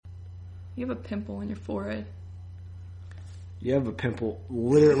You have a pimple on your forehead. You have a pimple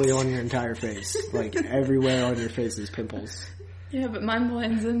literally on your entire face. Like, everywhere on your face is pimples. Yeah, but mine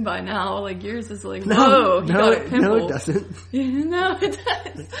blends in by now. Like, yours is like, whoa, you got a pimple. No, it doesn't. Yeah, no, it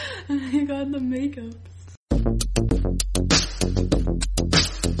does. You got the makeup.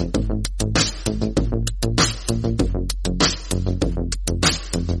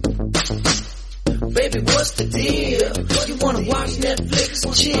 Baby, what's the deal? You wanna watch Netflix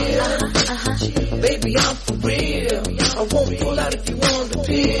and chill? Baby, I'm for real. I won't pull out if you want the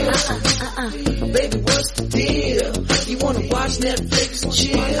pill. Baby, what's the deal? You wanna watch Netflix and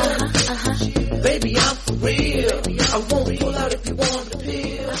chill? Baby, I'm for real. I won't pull out if you want the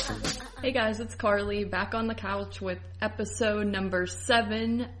pill. Hey guys, it's Carly, back on the couch with episode number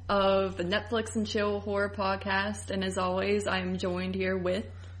 7 of the Netflix and Chill Horror Podcast. And as always, I am joined here with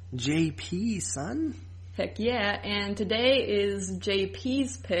JP, son. Heck yeah, and today is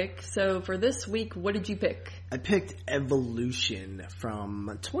JP's pick. So for this week, what did you pick? I picked Evolution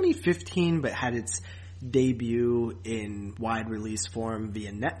from 2015, but had its debut in wide release form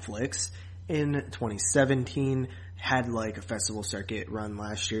via Netflix in 2017. Had like a festival circuit run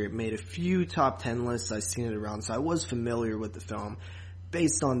last year. It made a few top 10 lists. I've seen it around, so I was familiar with the film.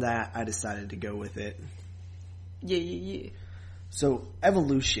 Based on that, I decided to go with it. Yeah. So,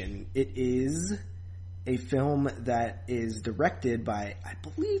 Evolution, it is a film that is directed by, I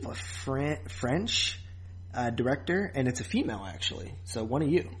believe, a French director, and it's a female, actually. So, one of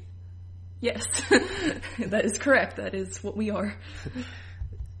you. Yes, that is correct. That is what we are.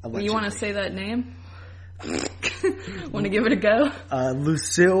 You want to say that name? Want to give it a go?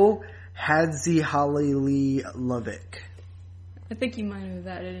 Lucille Hadzi-Halili-Lovic. I think you might have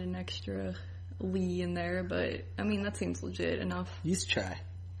added an extra Lee in there, but I mean that seems legit enough. You should try.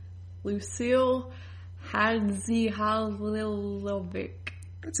 Lucille Hadzi-Halili-Lovic.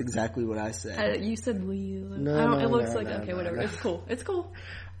 That's exactly what I said. You said Lee. No, it looks like no, whatever. No. It's cool. It's cool.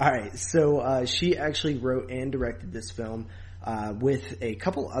 All right, so she actually wrote and directed this film with a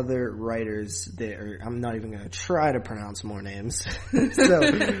couple other writers that are, I'm not even going to try to pronounce more names. so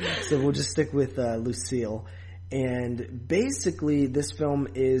we'll just stick with Lucille. And basically, this film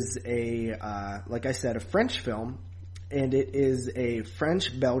is like I said, a French film, and it is a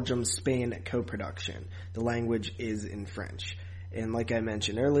French-Belgium-Spain co-production. The language is in French. And like I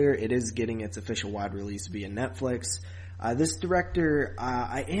mentioned earlier, it is getting its official wide release via Netflix. This director,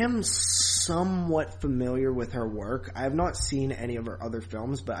 I am somewhat familiar with her work. I have not seen any of her other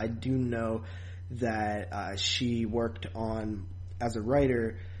films, but I do know that she worked on, as a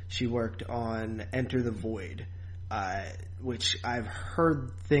writer, she worked on Enter the Void, which I've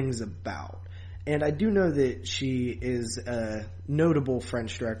heard things about. And I do know that she is a notable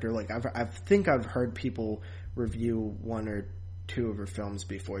French director. Like I think I've heard people review one or two of her films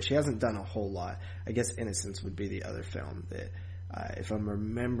before. She hasn't done a whole lot. I guess Innocence would be the other film that, if I'm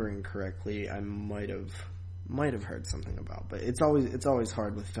remembering correctly, I might have heard something about. But it's always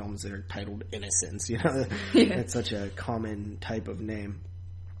hard with films that are titled Innocence. You know, yeah. It's such a common type of name.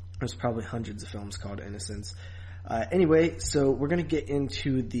 There's probably hundreds of films called Innocence. Anyway, so we're going to get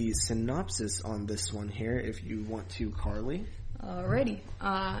into the synopsis on this one here, if you want to, Carly. Alrighty.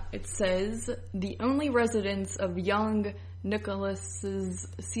 It says, the only residents of young Nicholas's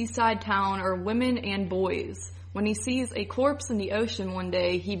seaside town are women and boys. When he sees a corpse in the ocean one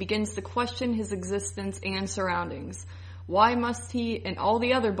day, he begins to question his existence and surroundings. Why must he and all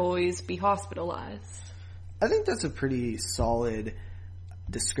the other boys be hospitalized? I think that's a pretty solid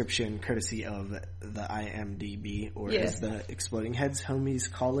description, courtesy of the IMDb, or as the Exploding Heads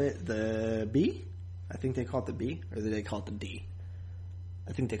homies call it, the B? I think they call it the B, or do they call it the D?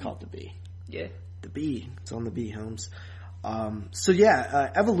 I think they call it the B. Yeah. The B. It's on the B, Holmes.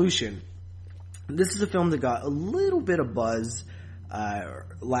 Evolution. This is a film that got a little bit of buzz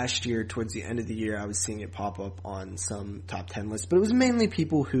last year. Towards the end of the year, I was seeing it pop up on some top 10 lists, but it was mainly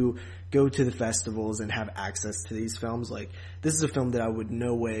people who go to the festivals and have access to these films. Like, this is a film that I would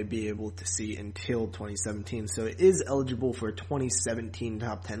no way be able to see until 2017, so it is eligible for 2017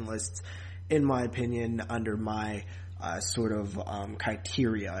 top 10 lists, in my opinion, under my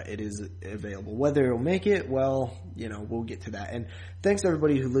criteria. It is available. Whether it'll make it, well, we'll get to that. And thanks to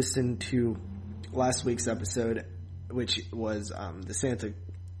everybody who listened to last week's episode, which was the Santa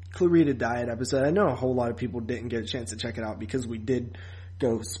Clarita Diet episode. I know a whole lot of people didn't get a chance to check it out because we did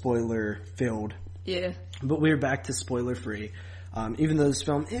go spoiler filled. Yeah. But we're back to spoiler free. Even though this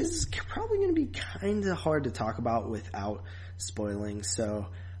film is probably going to be kind of hard to talk about without spoiling. So,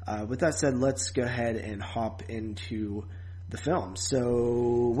 with that said, let's go ahead and hop into the film.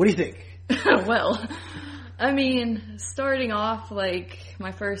 So, what do you think? Well, I mean, starting off, like,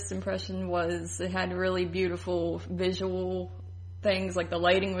 my first impression was it had really beautiful visual things. Like, the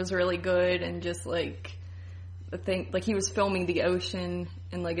lighting was really good, and just, like, the thing, like, he was filming the ocean,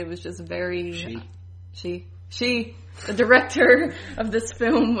 and, like, it was just very... She, the director of this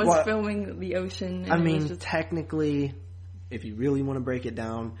film, was filming the ocean. And I mean, technically, if you really want to break it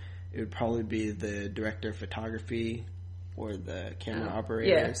down, it would probably be the director of photography or the camera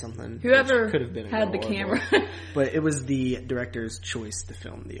operator or something. Whoever could have been had the camera. But it was the director's choice to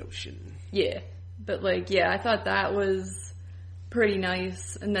film the ocean. Yeah. But, like, I thought that was pretty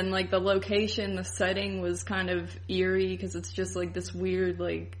nice. And then, like, the location, the setting was kind of eerie because it's just, like, this weird,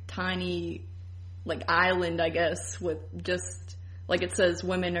 like, tiny, like, island, I guess, with just, like it says,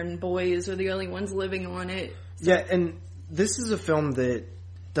 women and boys are the only ones living on it. So. Yeah, and this is a film that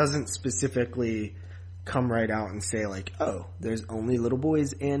doesn't specifically come right out and say, like, oh, there's only little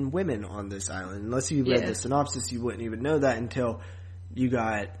boys and women on this island. Unless you read the synopsis, you wouldn't even know that until you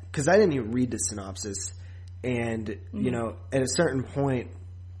got... Because I didn't even read the synopsis. And, you know, at a certain point,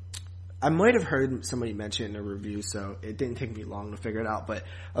 I might have heard somebody mention it in a review, so it didn't take me long to figure it out. But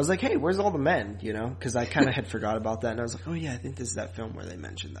I was like, hey, where's all the men, you know? Because I kind of had forgot about that. And I was like, oh, yeah, I think this is that film where they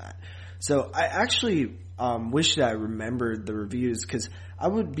mentioned that. So I actually wish that I remembered the reviews, because I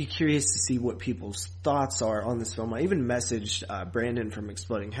would be curious to see what people's thoughts are on this film. I even messaged Brandon from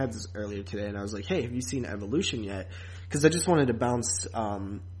Exploding Heads earlier today, and I was like, hey, have you seen Evolution yet? Because I just wanted to bounce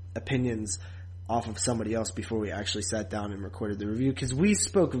opinions off of somebody else before we actually sat down and recorded the review, because we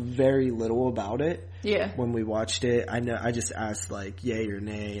spoke very little about it when we watched it. I know I just asked, like, yay or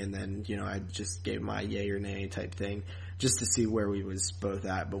nay, and then, you know, I just gave my yay or nay type thing just to see where we was both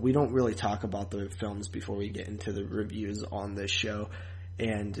at. But we don't really talk about the films before we get into the reviews on this show.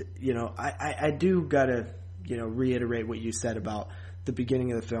 And, you know, I do gotta, you know, reiterate what you said about the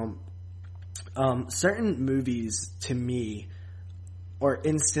beginning of the film. Certain movies, to me, are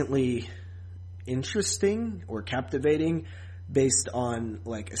instantly interesting or captivating based on,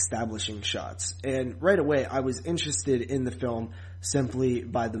 like, establishing shots. And right away, I was interested in the film simply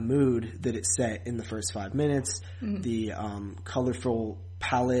by the mood that it set in the first 5 minutes, the colorful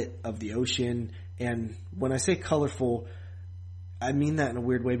palette of the ocean. And when I say colorful, I mean that in a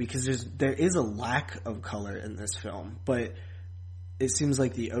weird way, because there is a lack of color in this film, but it seems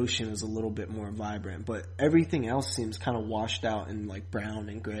like the ocean is a little bit more vibrant, but everything else seems kind of washed out in, like, brown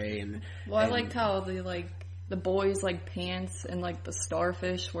and gray. And I liked how the boys, like, pants and, like, the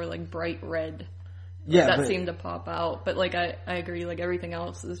starfish were, like, bright red. Yeah, that seemed to pop out. But, like, I agree, like, everything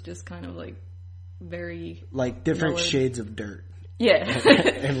else is just kind of, like, very... like, different shades of dirt. Yeah.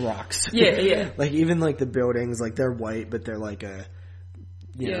 And rocks. Yeah. Like, even, like, the buildings, like, they're white, but they're, like, a...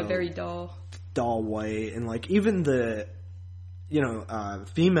 you know, very dull. Dull white. And, like, even the... you know,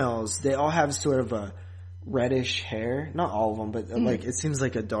 females, they all have sort of a reddish hair. Not all of them, but, like, it seems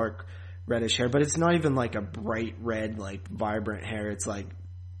like a dark reddish hair. But it's not even, like, a bright red, like, vibrant hair. It's, like,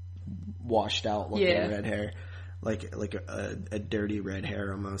 washed out looking red hair. Like a dirty red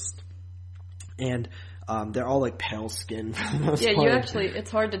hair almost. And they're all, like, pale skin for the most part. You actually,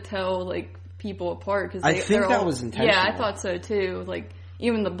 it's hard to tell, like, people apart. Cause I think that was intentional. Yeah, I thought so, too. Like,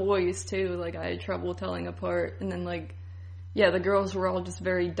 even the boys, too. Like, I had trouble telling apart. And then, like... yeah, the girls were all just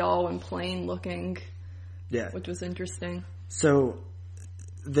very dull and plain looking. Yeah. Which was interesting. So,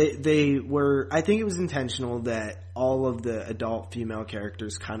 they were... I think it was intentional that all of the adult female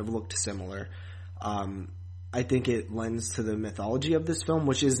characters kind of looked similar. I think it lends to the mythology of this film,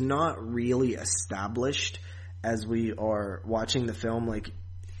 which is not really established as we are watching the film. Like,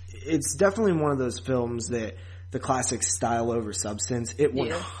 it's definitely one of those films that... the classic style over substance. It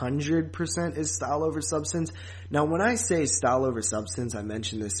 100% is style over substance. Now, when I say style over substance, I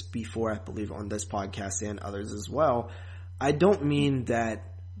mentioned this before, I believe, on this podcast and others as well. I don't mean that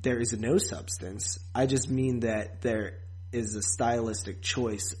there is no substance. I just mean that there is a stylistic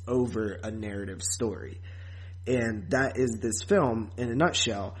choice over a narrative story. And that is this film in a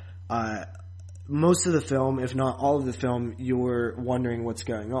nutshell. Most of the film, if not all of the film, you're wondering what's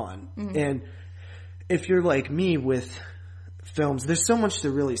going on. And if you're like me with films, there's so much to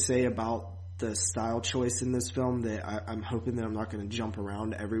really say about the style choice in this film that I'm hoping that I'm not going to jump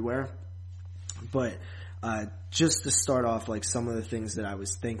around everywhere. But just to start off, like, some of the things that I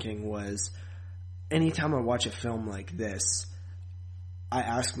was thinking was, anytime I watch a film like this, I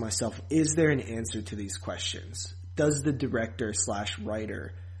ask myself, is there an answer to these questions? Does the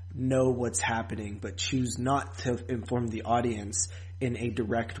director/writer know what's happening but choose not to inform the audience in a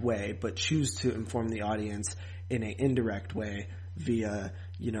direct way, but choose to inform the audience in an indirect way via,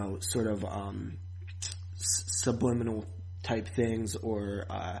 you know, sort of subliminal type things, or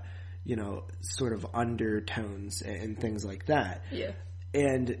sort of undertones and things like that. Yeah.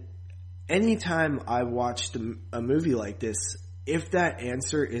 And anytime I watched a movie like this, if that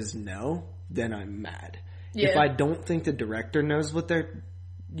answer is no, then I'm mad. Yeah. If I don't think the director knows what they're,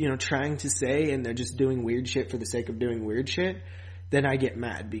 trying to say, and they're just doing weird shit for the sake of doing weird shit, then I get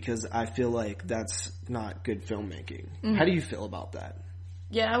mad because I feel like that's not good filmmaking. Mm-hmm. How do you feel about that?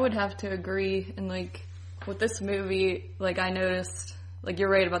 Yeah, I would have to agree. And with this movie, I noticed, you're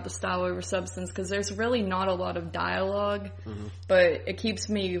right about the style over substance, because there's really not a lot of dialogue, mm-hmm. but it keeps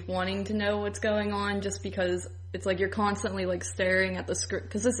me wanting to know what's going on, just because it's you're constantly staring at the script,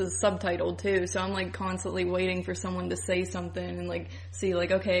 because this is subtitled too, so I'm constantly waiting for someone to say something and see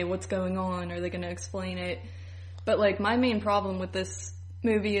okay, what's going on, are they going to explain it? But my main problem with this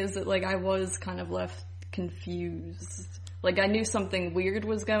movie is that I was kind of left confused. I knew something weird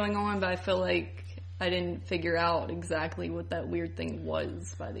was going on, but I feel like I didn't figure out exactly what that weird thing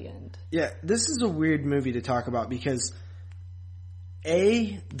was by the end. Yeah, this is a weird movie to talk about because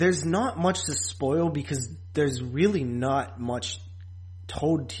there's not much to spoil because there's really not much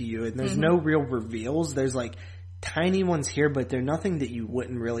told to you, and there's mm-hmm. no real reveals. There's tiny ones here, but they're nothing that you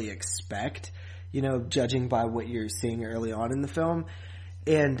wouldn't really expect, judging by what you're seeing early on in the film.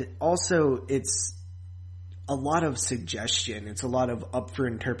 And also, it's a lot of suggestion. It's a lot of up for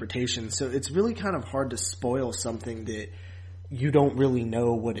interpretation. So it's really kind of hard to spoil something that you don't really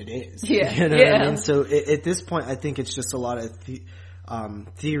know what it is. Yeah. You know yeah. what I mean? So at this point, I think it's just a lot of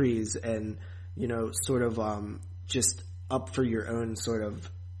theories and, sort of just up for your own sort of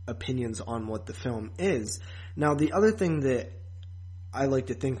opinions on what the film is. Now, the other thing that I like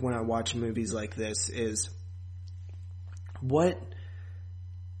to think when I watch movies like this is, what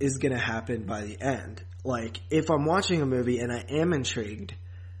is going to happen by the end? If I'm watching a movie and I am intrigued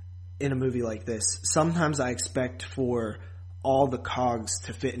in a movie like this, sometimes I expect for all the cogs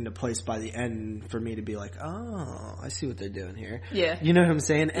to fit into place by the end for me to be like, oh, I see what they're doing here. Yeah. You know what I'm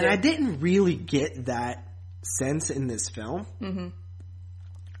saying? And yeah. I didn't really get that sense in this film. Mm-hmm.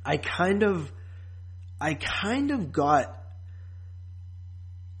 I kind of got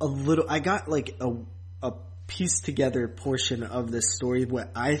a little, I got a pieced together portion of this story,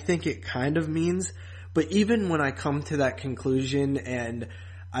 what I think it kind of means. But even when I come to that conclusion and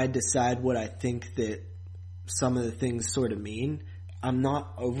I decide what I think that some of the things sort of mean, I'm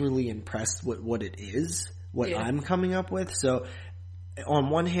not overly impressed with what it is, what yeah. I'm coming up with. So on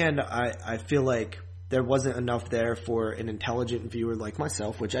one hand, I feel like there wasn't enough there for an intelligent viewer like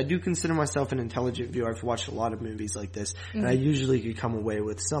myself, which I do consider myself an intelligent viewer. I've watched a lot of movies like this, mm-hmm. and I usually could come away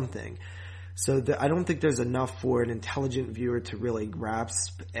with something. So I don't think there's enough for an intelligent viewer to really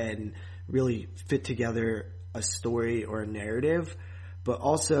grasp and really fit together a story or a narrative. But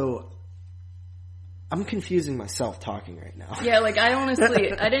also, I'm confusing myself talking right now. Yeah, I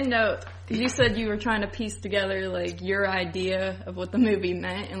honestly, I didn't know, because you said you were trying to piece together, your idea of what the movie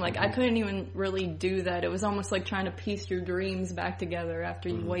meant, and, mm-hmm. I couldn't even really do that. It was almost like trying to piece your dreams back together after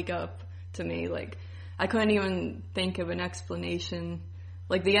you mm-hmm. wake up, to me. I couldn't even think of an explanation.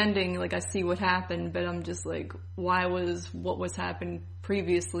 The ending, I see what happened, but I'm just why was what was happened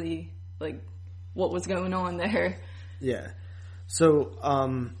previously, what was going on there? Yeah.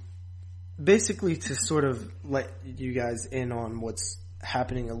 So, basically, to sort of let you guys in on what's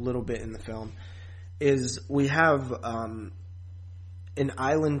happening a little bit in the film, is we have an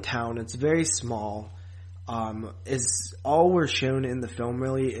island town. It's very small. Is all we're shown in the film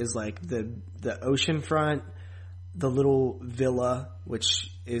really is the ocean front, the little villa,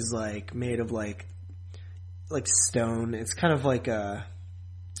 which is made of stone. It's kind of a,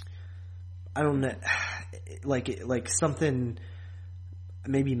 I don't know, something.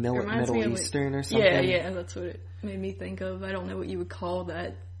 Maybe Middle Eastern or something. Yeah, that's what it made me think of. I don't know what you would call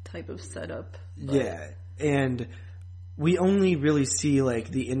that type of setup. But. Yeah, and we only really see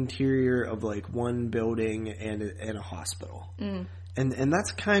the interior of one building and a hospital. Mm. And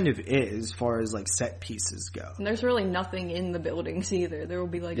that's kind of it as far as set pieces go. And there's really nothing in the buildings either. There will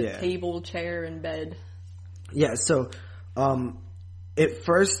be a table, chair, and bed. Yeah, so at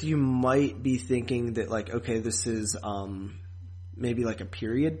first you might be thinking that okay, this is maybe a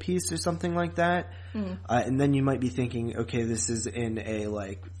period piece or something like that. Mm. And then you might be thinking, okay, this is in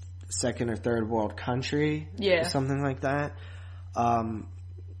a second or third world country. Yeah. Or something like that.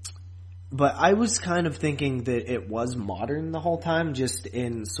 But I was kind of thinking that it was modern the whole time, just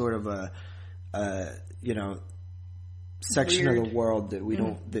in sort of a section Weird. of the world that we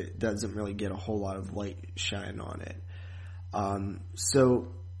don't, that doesn't really get a whole lot of light shine on it. So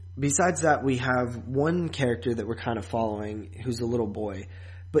besides that, we have one character that we're kind of following who's a little boy,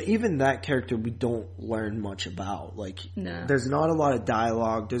 But even that character we don't learn much about. Like, No. there's not a lot of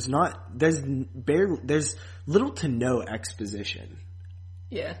dialogue. There's little to no exposition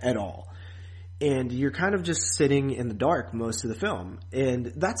Yeah. at all. And you're kind of just sitting in the dark most of the film.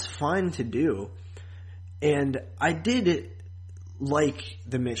 And that's fine to do. And I did like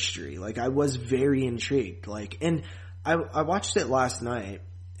the mystery. Like, I was very intrigued. Like, and I watched it last night,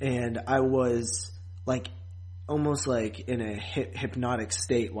 and I was like almost like in a hypnotic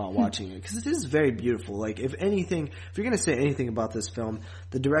state while watching it, because it is very beautiful. Like, if you're going to say anything about this film,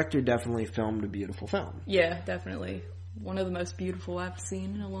 the director definitely filmed a beautiful film. Yeah, definitely. One of the most beautiful I've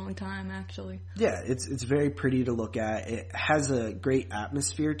seen in a long time, actually. Yeah, it's very pretty to look at. It has a great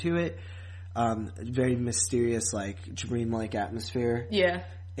atmosphere to it. Very mysterious, like, dreamlike atmosphere. Yeah.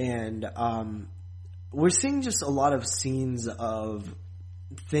 And we're seeing just a lot of scenes of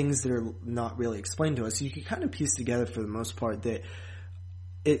things that are not really explained to us. So you can kind of piece together, for the most part, that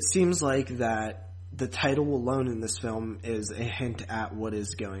it seems like that the title alone in this film is a hint at what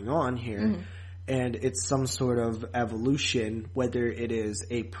is going on here. Mm-hmm. And it's some sort of evolution, whether it is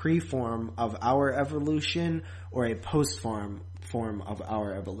a pre-form of our evolution or a post-form of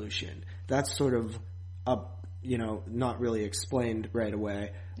our evolution. That's sort of not really explained right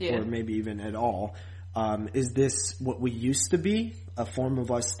away, or maybe even at all. Is this what we used to be? A form of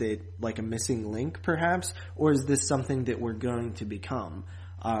us that, like a missing link, perhaps? Or is this something that we're going to become?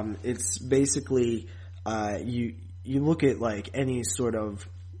 It's basically, you look at, like, any sort of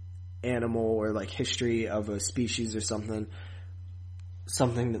animal or, like, history of a species or something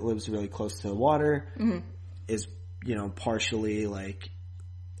that lives really close to the water is, partially, like,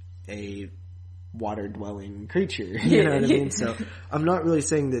 a water-dwelling creature. You know what I mean? So I'm not really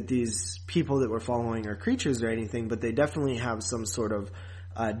saying that these people that we're following are creatures or anything, but they definitely have some sort of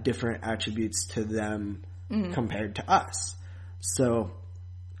different attributes to them compared to us. So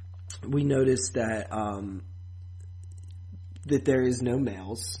we noticed that that there is no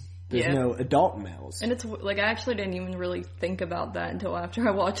males. There's no adult males. And it's like, I actually didn't even really think about that until after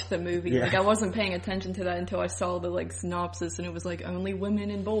I watched the movie. Yeah. Like, I wasn't paying attention to that until I saw the, like, synopsis, and it was like, only women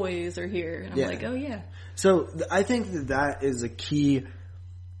and boys are here. And I'm like, oh yeah. So I think that is a key,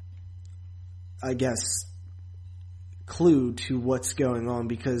 I guess, clue to what's going on,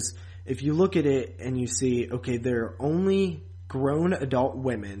 because if you look at it and you see, okay, there are only grown adult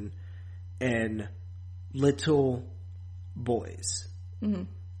women and little boys. Mm-hmm.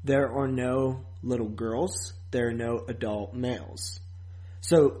 There are no little girls. There are no adult males.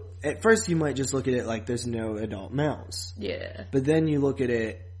 So at first you might just look at it like there's no adult males. Yeah. But then you look at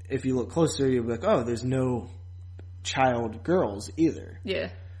it, if you look closer, you'll be like, oh, there's no child girls either.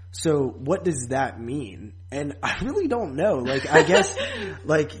 Yeah. So what does that mean? And I really don't know. Like, I guess,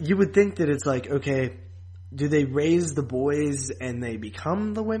 like, you would think that it's like, okay, do they raise the boys and they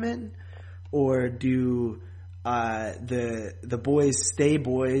become the women? Or do the boys stay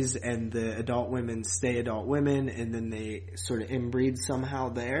boys and the adult women stay adult women, and then they sort of inbreed somehow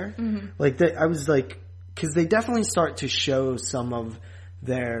there? Mm-hmm. Like, I was like, because they definitely start to show some of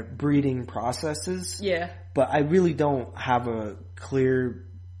their breeding processes. Yeah. But I really don't have a clear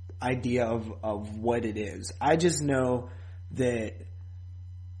idea of what it is. I just know that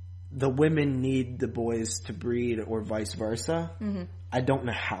the women need the boys to breed, or vice versa. Mm-hmm. I don't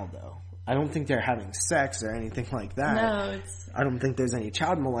know how, though. I don't think they're having sex or anything like that. No, I don't think there's any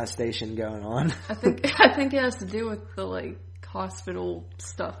child molestation going on. I think it has to do with the, like, hospital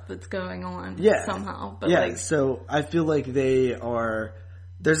stuff that's going on somehow. But like, so I feel like they are,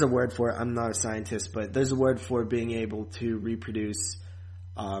 there's a word for it. I'm not a scientist, but there's a word for being able to reproduce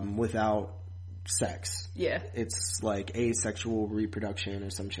without sex. Yeah. It's like asexual reproduction or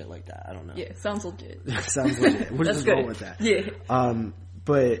some shit like that. I don't know. Yeah, sounds legit. Sounds legit. We're just going with that. Yeah.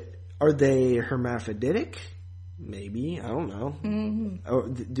 But are they hermaphroditic? Maybe. I don't know. Mm-hmm. Or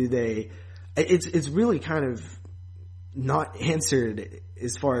do they... It's really kind of not answered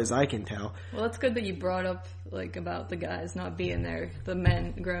as far as I can tell. Well, it's good that you brought up, like, about the guys not being there, the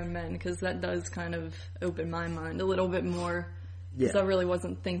grown men, because that does kind of open my mind a little bit more. Because I really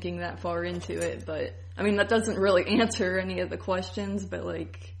wasn't thinking that far into it. But, I mean, that doesn't really answer any of the questions, but,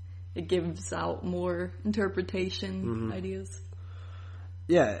 like, it gives out more interpretation ideas.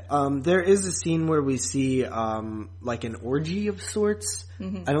 Yeah, there is a scene where we see, like, an orgy of sorts.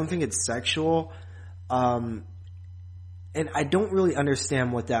 Mm-hmm. I don't think it's sexual. And I don't really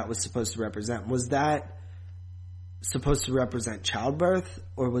understand what that was supposed to represent. Was that supposed to represent childbirth?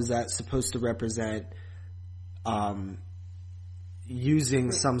 Or was that supposed to represent,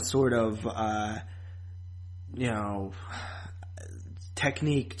 using some sort of,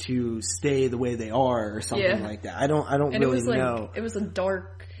 technique to stay the way they are or something like that. I don't And really it was like, know. it was a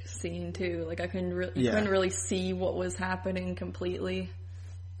dark scene too. Like I couldn't really see what was happening completely.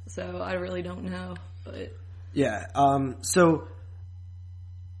 So I really don't know, but Yeah. So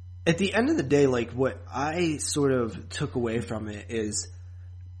at the end of the day, like what I sort of took away from it is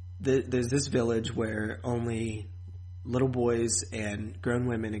there's this village where only little boys and grown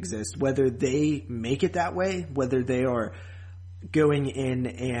women exist. Whether they make it that way, whether they are going in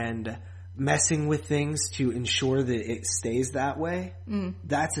and messing with things to ensure that it stays that way,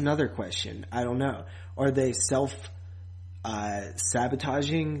 that's another question. I don't know. Are they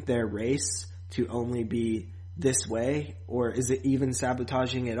sabotaging their race to only be this way, or is it even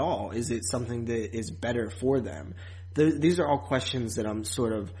sabotaging at all? Is it something that is better for them? These are all questions that I'm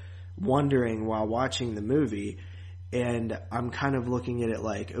sort of wondering while watching the movie, and I'm kind of looking at it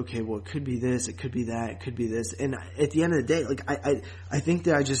like, okay, well, it could be this, it could be that, it could be this, and at the end of the day, like I think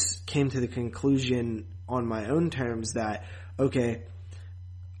that I just came to the conclusion on my own terms that, okay,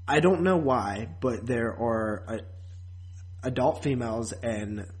 I don't know why, but there are adult females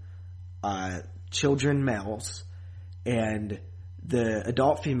and children males, and the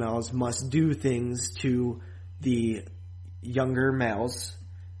adult females must do things to the younger males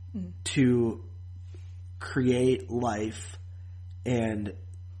to create life, and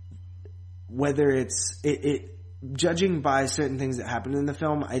whether it's judging by certain things that happen in the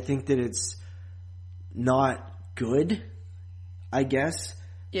film, I think that it's not good, I guess.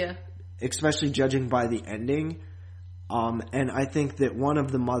 yeah. Especially judging by the ending. And I think that one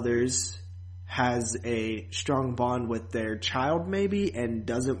of the mothers has a strong bond with their child maybe and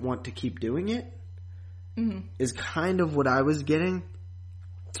doesn't want to keep doing it, is kind of what I was getting.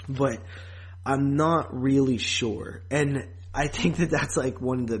 But I'm not really sure. And I think that that's like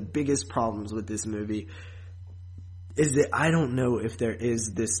one of the biggest problems with this movie, is that I don't know if there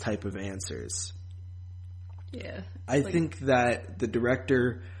is this type of answers. Yeah. I think that the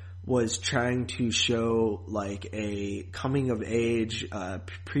director was trying to show like a coming of age,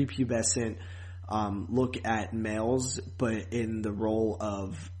 prepubescent look at males, but in the role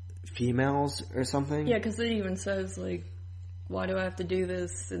of females or something. Yeah, because it even says, like, why do I have to do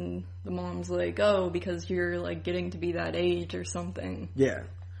this? And the mom's like, oh, because you're, like, getting to be that age or something. Yeah.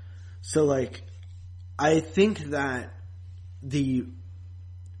 So, like, I think that the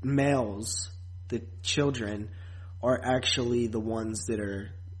males, the children, are actually the ones that are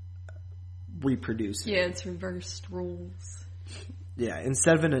reproducing. Yeah, it's reversed roles. Yeah,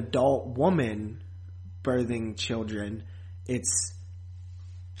 instead of an adult woman birthing children, it's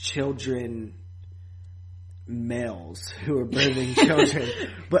children males who are birthing children.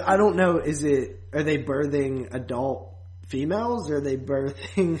 But I don't know, are they birthing adult females, or are they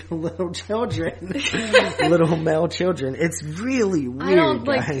birthing little children? Little male children. It's really weird,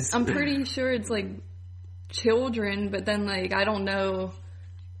 guys. I'm pretty sure it's like children, but then like I don't know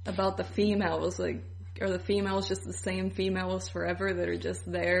about the females. Like, are the females just the same females forever that are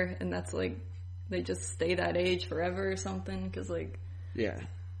just there, and that's like they just stay that age forever or something? Because like, yeah,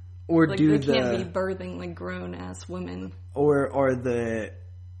 or like do they can't be birthing like grown ass women, or the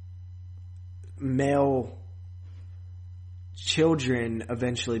male children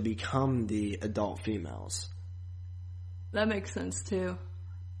eventually become the adult females. That makes sense too.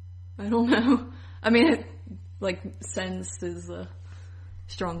 I don't know. I mean, it, like, sense is a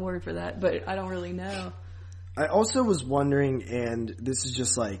strong word for that, but I don't really know. I also was wondering, and this is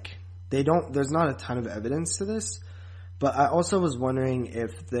just like, there's not a ton of evidence to this, but I also was wondering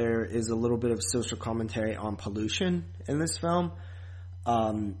if there is a little bit of social commentary on pollution in this film.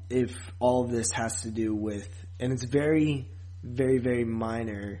 If all of this has to do with, and it's very, very, very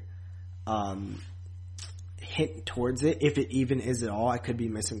minor, hint towards it, if it even is at all. I could be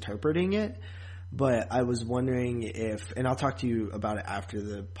misinterpreting it, but I was wondering if, and I'll talk to you about it after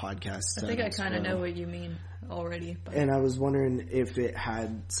the podcast. I think I kind of know what you mean already. But. And I was wondering if it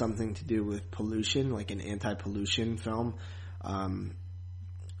had something to do with pollution, like an anti-pollution film.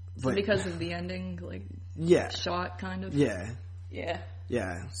 But because of the ending, like, yeah, shot kind of. Yeah. Yeah.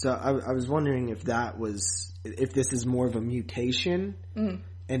 Yeah. So I was wondering if if this is more of a mutation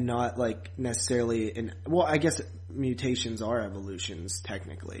and not like necessarily well, I guess mutations are evolutions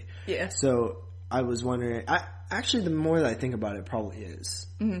technically. Yeah. So I was wondering, actually the more that I think about it, it probably is.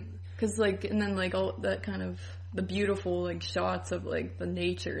 Cause like, and then like all that kind of, the beautiful like shots of like the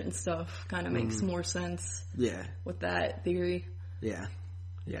nature and stuff kind of makes more sense. Yeah. With that theory. Yeah.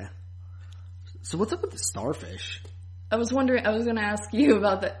 Yeah. So what's up with the starfish? I was wondering, I was going to ask you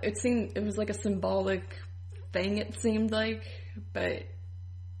about that. It was like a symbolic thing, it seemed like, but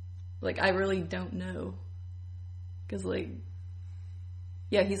like I really don't know. Cause like,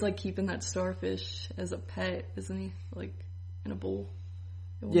 Yeah, he's like keeping that starfish as a pet, isn't he? Like in a bowl.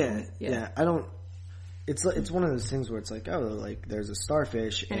 Yeah. I don't. It's one of those things where it's like, oh, like there's a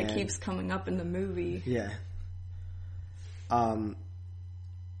starfish, and it keeps coming up in the movie. Yeah.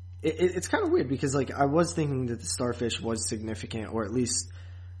 It's kind of weird because like I was thinking that the starfish was significant, or at least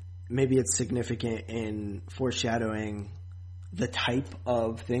maybe it's significant in foreshadowing the type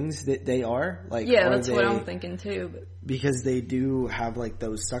of things that they are. Like, yeah, that's what I'm thinking too. But. Because they do have like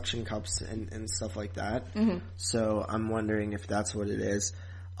those suction cups and stuff like that. Mm-hmm. So I'm wondering if that's what it is.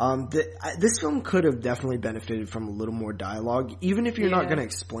 This film could have definitely benefited from a little more dialogue. Even if you're not going to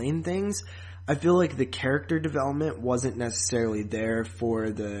explain things, I feel like the character development wasn't necessarily there for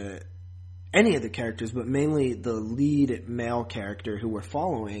any of the characters, but mainly the lead male character who we're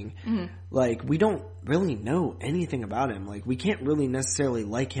following. Mm-hmm. Like, we don't really know anything about him. Like, we can't really necessarily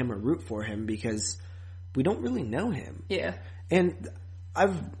like him or root for him because we don't really know him. Yeah. And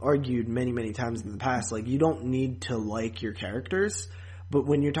I've argued many, many times in the past, like, you don't need to like your characters. But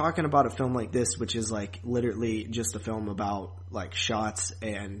when you're talking about a film like this, which is like literally just a film about like shots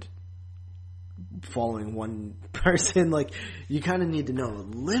and following one person, like you kind of need to know a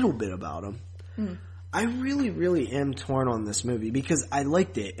little bit about them. Mm. I really, really am torn on this movie because I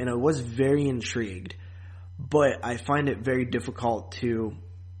liked it and I was very intrigued, but I find it very difficult to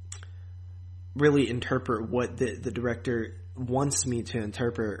really interpret what the director wants me to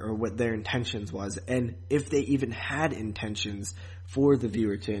interpret or what their intentions was, and if they even had intentions for the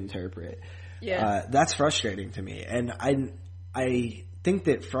viewer to interpret. Yeah. That's frustrating to me, and I think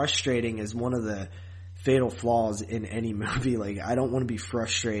that frustrating is one of the fatal flaws in any movie. Like, I don't want to be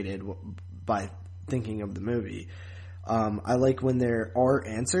frustrated by thinking of the movie. I like when there are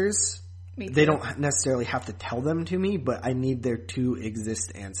answers. They don't necessarily have to tell them to me, but I need there to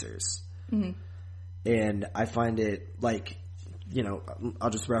exist answers. Mm-hmm. And I find it like, you know, I'll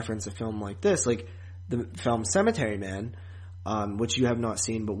just reference a film like this, like the film Cemetery Man, which you have not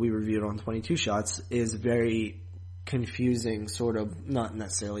seen, but we reviewed on 22 Shots, is very confusing, sort of, not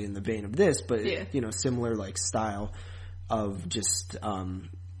necessarily in the vein of this, but, you know, similar like style of just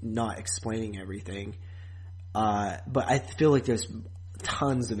not explaining everything. But I feel like there's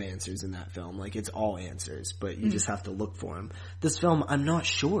tons of answers in that film. Like, it's all answers, but you just have to look for them. This film, I'm not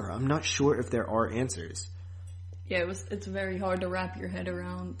sure. I'm not sure if there are answers. Yeah, it's very hard to wrap your head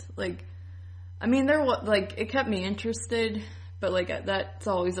around. Like, I mean, it kept me interested, but like that's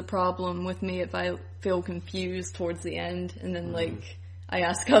always a problem with me if I feel confused towards the end, and then like I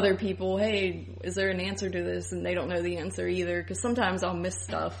ask other people, hey, is there an answer to this? And they don't know the answer either, because sometimes I'll miss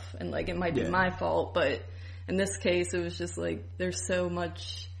stuff and like it might be my fault, but in this case it was just like there's so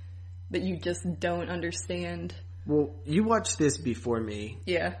much that you just don't understand. Well, you watched this before me.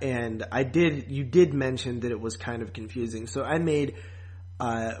 Yeah. And you did mention that it was kind of confusing. So I made,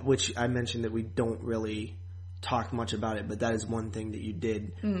 which I mentioned that we don't really talk much about it, but that is one thing that you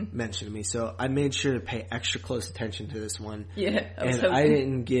did mention to me. So I made sure to pay extra close attention to this one. Yeah. I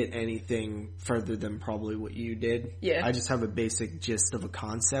didn't get anything further than probably what you did. Yeah. I just have a basic gist of a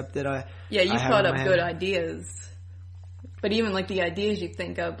concept that you caught up good ideas. But even, like, the ideas you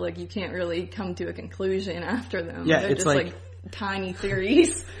think of, like, you can't really come to a conclusion after them. Yeah, they're it's just, like tiny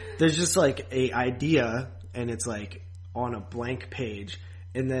theories. There's just, like, a idea, and it's, like, on a blank page,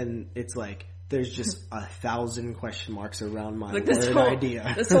 and then it's, like, there's just 1,000 question marks around my like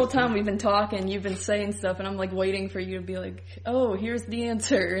idea. This whole time we've been talking, you've been saying stuff, and I'm, like, waiting for you to be like, oh, here's the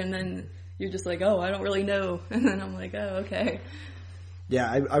answer, and then you're just like, oh, I don't really know. And then I'm like, oh, okay. Yeah,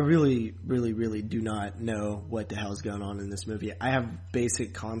 I really, really, really do not know what the hell's going on in this movie. I have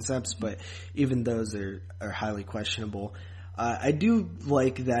basic concepts, but even those are highly questionable. I do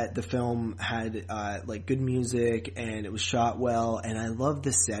like that the film had like good music and it was shot well, and I love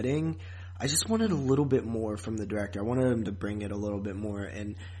the setting. I just wanted a little bit more from the director. I wanted him to bring it a little bit more,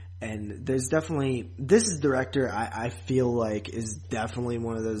 and there's definitely this director I feel like is definitely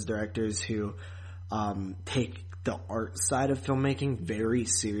one of those directors who take the art side of filmmaking very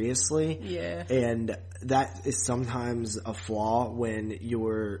seriously. Yeah. And that is sometimes a flaw when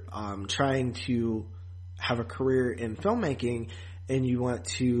you're trying to have a career in filmmaking and you want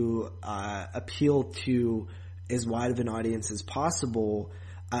to appeal to as wide of an audience as possible.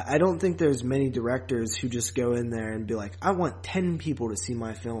 I don't think there's many directors who just go in there and be like, I want 10 people to see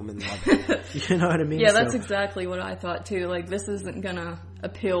my film and love it. You know what I mean? Yeah, that's exactly what I thought too. Like, this isn't gonna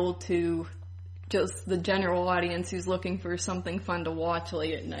appeal to just the general audience who's looking for something fun to watch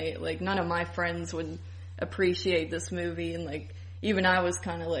late at night. Like, none of my friends would appreciate this movie, and like even I was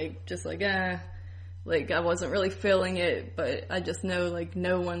kind of like just like Like, I wasn't really feeling it, but I just know, like,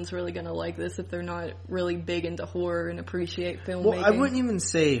 no one's really gonna like this if they're not really big into horror and appreciate filmmaking. Well, I wouldn't even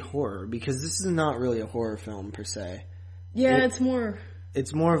say horror, because this is not really a horror film, per se. Yeah, it's more...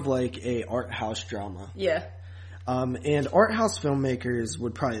 It's more of, like, a art house drama. Yeah. And art house filmmakers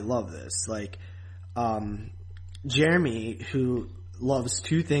would probably love this. Like, Jeremy, who loves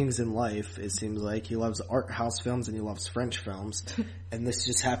two things in life, it seems like. He loves art house films and he loves French films. And this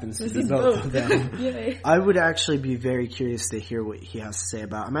just happens to be both of them. Yay. I would actually be very curious to hear what he has to say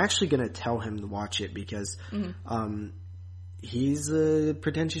about it. I'm actually going to tell him to watch it because he's a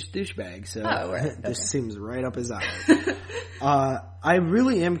pretentious douchebag. So this seems right up his alley. I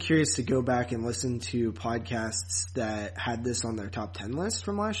really am curious to go back and listen to podcasts that had this on their top 10 list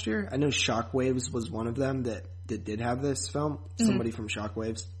from last year. I know Shockwaves was one of them that did have this film. Somebody from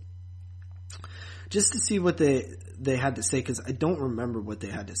Shockwaves. Just to see what they had to say, because I don't remember what they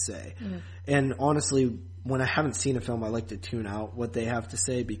had to say. And honestly, when I haven't seen a film, I like to tune out what they have to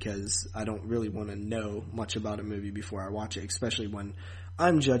say, because I don't really want to know much about a movie before I watch it, especially when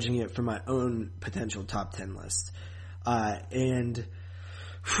I'm judging it for my own potential top 10 list. And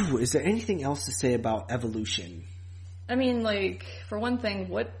is there anything else to say about Evolution? I mean, like, for one thing,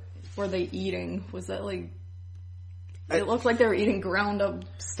 what were they eating? Was that, like... It looked like they were eating ground up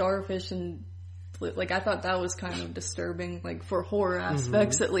starfish, and like, I thought that was kind of disturbing, like, for horror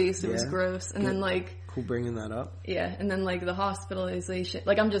aspects at least. It was gross. And then, like, cool bringing that up. Yeah, and then, like, the hospitalization,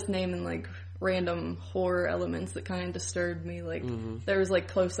 like, I'm just naming, like, random horror elements that kind of disturbed me. Like, there was, like,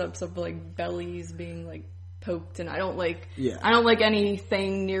 close-ups of, like, bellies being, like, poked, and I don't like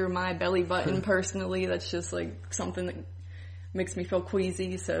anything near my belly button personally. That's just, like, something that makes me feel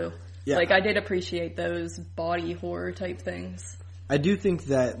queasy. So like, I did appreciate those body horror type things. I do think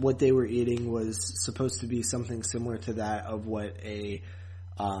that what they were eating was supposed to be something similar to that of what a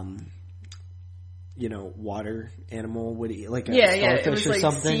water animal would eat, like a starfish or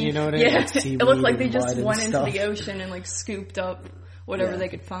something. You know what I mean? Like, it looked like they just went into the ocean and, like, scooped up whatever they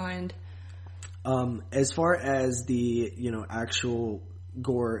could find. As far as the, actual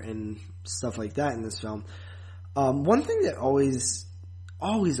gore and stuff like that in this film, one thing that always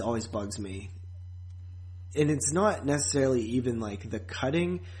bugs me, and it's not necessarily even, like, the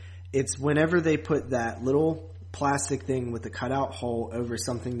cutting, it's whenever they put that little plastic thing with the cutout hole over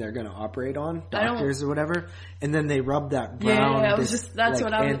something they're going to operate on, doctors or whatever, and then they rub that brown. Yeah, that's like,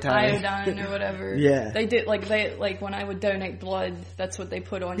 what I was, iodine or whatever. They did, like when I would donate blood, that's what they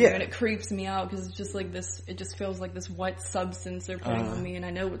put on you, and it creeps me out because it's just like this. It just feels like this wet substance they're putting on me, and I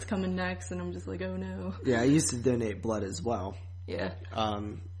know what's coming next, and I'm just like, oh no. Yeah, I used to donate blood as well. Yeah.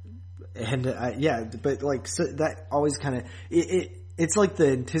 But like, so that always kind of it's like the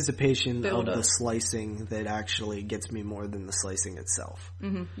anticipation of the slicing that actually gets me more than the slicing itself.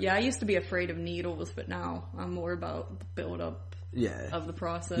 Yeah, I used to be afraid of needles, but now I'm more about the build-up of the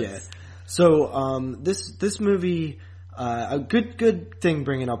process. Yeah. So this movie, a good thing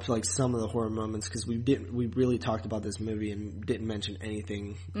bringing up, like, some of the horror moments, because we really talked about this movie and didn't mention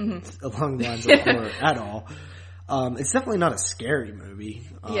anything along the lines of horror at all. It's definitely not a scary movie.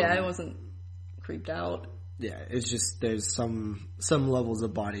 I wasn't creeped out. Yeah, it's just there's some levels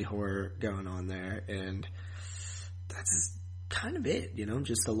of body horror going on there, and that's kind of it,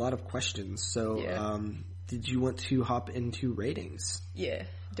 just a lot of questions. So, did you want to hop into ratings? Yeah.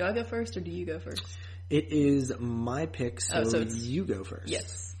 Do I go first, or do you go first? It is my pick, so you go first.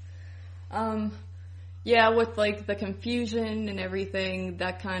 Yes. With, like, the confusion and everything,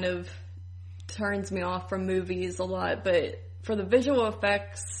 that kind of turns me off from movies a lot, but for the visual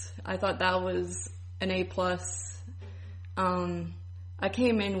effects, I thought that was an A+. I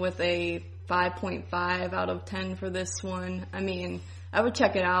came in with a 5.5 out of 10 for this one. I mean, I would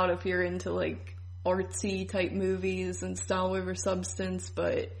check it out if you're into, like, artsy type movies and style over substance,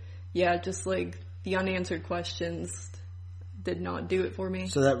 but just, like, the unanswered questions did not do it for me.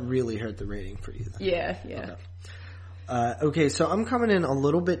 So that really hurt the rating for you then? Yeah. Okay, so I'm coming in a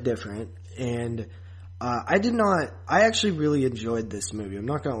little bit different, and I actually really enjoyed this movie. I'm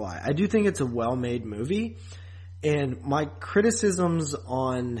not going to lie. I do think it's a well-made movie, and my criticisms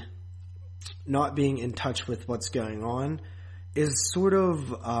on not being in touch with what's going on is sort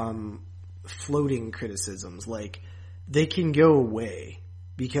of floating criticisms. Like, they can go away,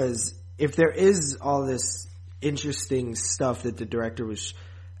 because if there is all this interesting stuff that the director was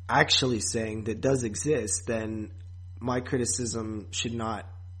actually saying that does exist, then my criticism should not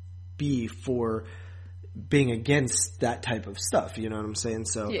be for being against that type of stuff, you know what I'm saying?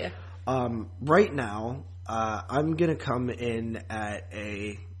 So, right now, I'm gonna come in at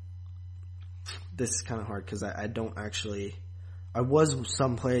this is kind of hard because I don't actually, I was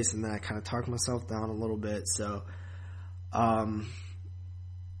someplace and then I kind of talked myself down a little bit. So,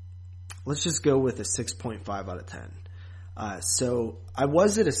 let's just go with a 6.5 out of 10. So I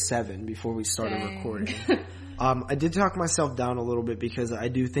was at a 7 before we started recording. I did talk myself down a little bit because I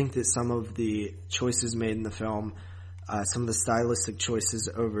do think that some of the choices made in the film, some of the stylistic choices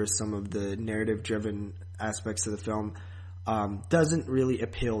over some of the narrative-driven aspects of the film, doesn't really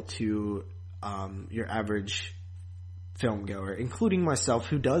appeal to your average film goer, including myself,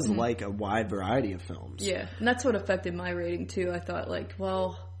 who does like a wide variety of films. Yeah, and that's what affected my rating too. I thought, like,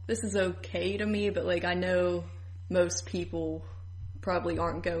 well, this is okay to me, but like I know most people probably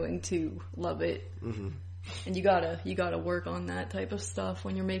aren't going to love it. Mm-hmm. And you gotta work on that type of stuff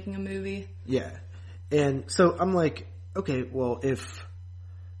when you're making a movie. Yeah. And so I'm like, okay, well, if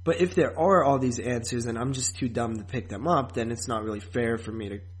there are all these answers and I'm just too dumb to pick them up, then it's not really fair for me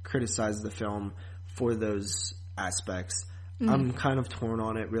to criticize the film for those aspects. I'm kind of torn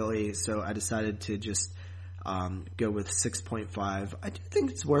on it, really, so I decided to just go with 6.5. I do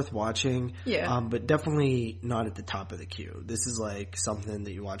think it's worth watching, but definitely not at the top of the queue. This is like something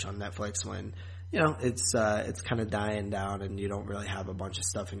that you watch on Netflix when, you know, it's kind of dying down and you don't really have a bunch of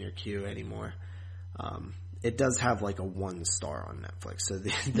stuff in your queue anymore. It does have like a 1 star on Netflix, so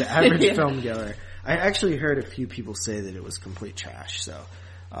the average film goer. I actually heard a few people say that it was complete trash. So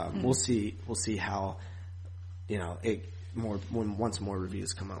we'll see how, you know, once more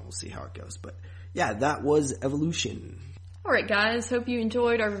reviews come out, we'll see how it goes. But yeah, that was Evolution. All right, guys. Hope you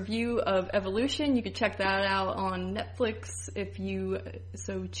enjoyed our review of Evolution. You can check that out on Netflix if you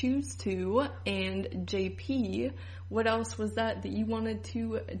so choose to. And JP, what else was that you wanted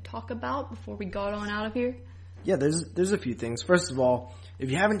to talk about before we got on out of here? Yeah, there's a few things. First of all,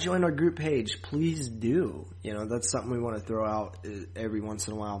 if you haven't joined our group page, please do. You know, that's something we want to throw out every once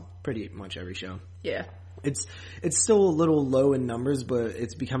in a while, pretty much every show. Yeah. It's still a little low in numbers, but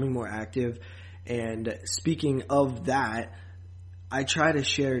it's becoming more active. And speaking of that, I try to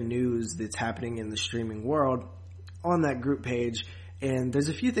share news that's happening in the streaming world on that group page. And there's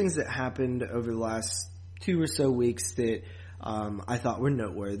a few things that happened over the last 2 or so weeks that I thought were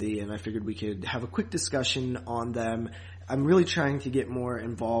noteworthy, and I figured we could have a quick discussion on them. I'm really trying to get more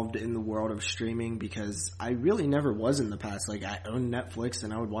involved in the world of streaming because I really never was in the past. Like, I own Netflix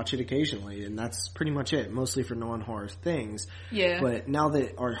and I would watch it occasionally, and that's pretty much it, mostly for non-horror things. Yeah. But now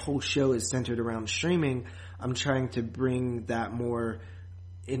that our whole show is centered around streaming, I'm trying to bring that more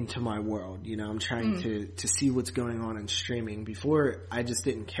into my world. You know, I'm trying to see what's going on in streaming. Before, I just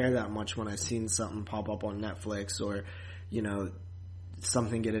didn't care that much when I seen something pop up on Netflix or, you know,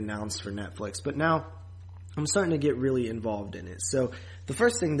 something get announced for Netflix. But now I'm starting to get really involved in it. So the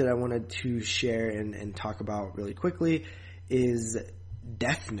first thing that I wanted to share and talk about really quickly is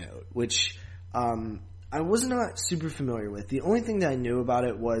Death Note, which I was not super familiar with. The only thing that I knew about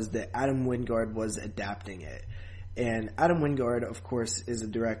it was that Adam Wingard was adapting it. And Adam Wingard, of course, is a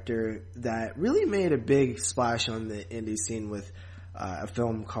director that really made a big splash on the indie scene with a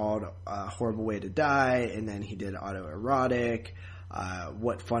film called Horrible Way to Die, and then he did Autoerotic,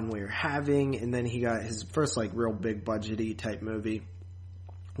 What Fun We Were Having, and then he got his first like real big budgety type movie,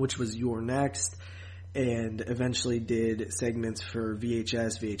 which was You're Next, and eventually did segments for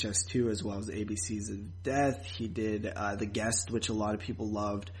VHS, VHS2, as well as ABCs of Death. He did The Guest, which a lot of people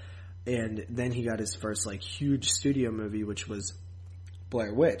loved, and then he got his first like huge studio movie, which was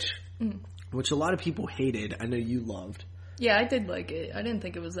Blair Witch, which a lot of people hated. I know you loved. Yeah, I did like it. I didn't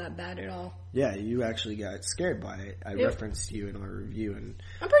think it was that bad at all. Yeah, you actually got scared by it. I referenced you in our review, and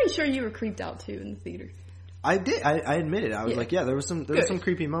I'm pretty sure you were creeped out too in the theater. I did. I admit it. I was like, yeah, there was some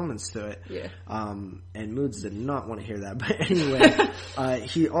creepy moments to it. Yeah. And Moods did not want to hear that. But anyway,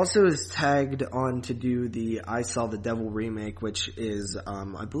 he also is tagged on to do the I Saw the Devil remake, which is,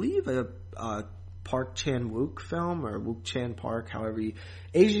 I believe, a Park Chan-wook film, or Wook Chan Park, however you...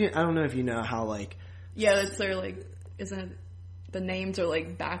 Asian, I don't know if you know how, like... Yeah, that's their, like... Isn't it, the names are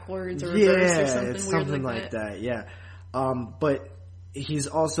like backwards or reversed or something it's weird something like that. Yeah. But he's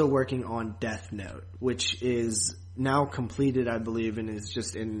also working on Death Note, which is now completed, I believe, and is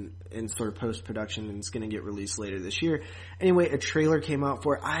just in sort of post-production, and it's going to get released later this year. Anyway, a trailer came out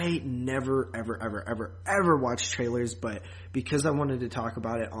for it. I never, ever watched trailers, but because I wanted to talk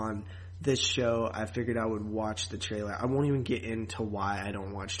about it on this show, I figured I would watch the trailer. I won't even get into why I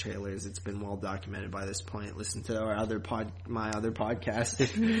don't watch trailers. It's been well documented by this point. Listen to my other podcast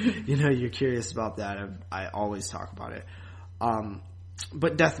if you know you're curious about that. I always talk about it.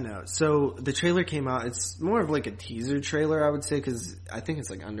 But Death Note. So the trailer came out. It's more of like a teaser trailer, I would say, because I think it's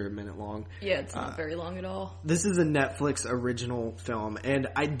like under a minute long. Yeah, it's not very long at all. This is a Netflix original film, and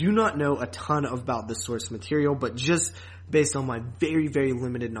I do not know a ton about the source material, but just based on my very, very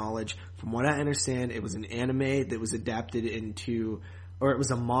limited knowledge, from what I understand, it was an anime that was adapted into, or it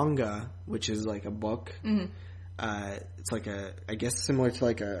was a manga, which is like a book. Mm-hmm. It's like I guess similar to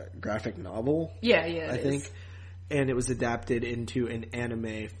like a graphic novel. Yeah, I think. And it was adapted into an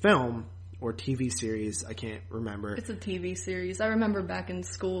anime film or TV series. I can't remember. It's a TV series. I remember back in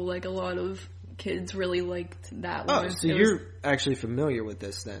school, like a lot of kids really liked that one. Oh, so you're actually familiar with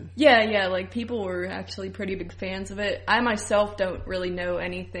this then? Yeah, like people were actually pretty big fans of it. I myself don't really know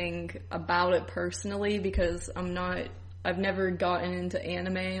anything about it personally because I've never gotten into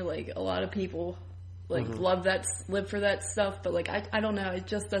anime. Like a lot of people live for that stuff, but like I don't know, it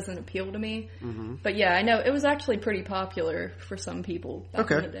just doesn't appeal to me. Mm-hmm. But yeah, I know it was actually pretty popular for some people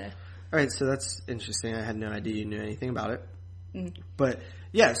back in the day. All right, so that's interesting. I had no idea you knew anything about it. Mm-hmm. But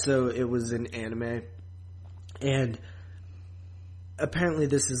yeah, so it was an anime, and apparently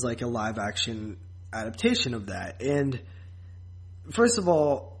this is like a live action adaptation of that. And first of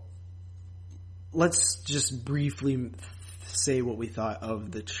all, let's just briefly say what we thought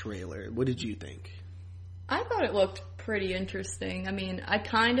of the trailer. What did you think? I thought it looked pretty interesting. I mean, I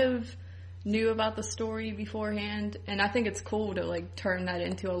kind of knew about the story beforehand, and I think it's cool to like turn that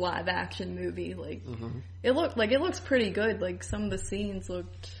into a live action movie. Like, it looks pretty good. Like some of the scenes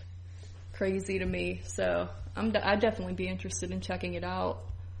looked crazy to me, so I'd definitely be interested in checking it out.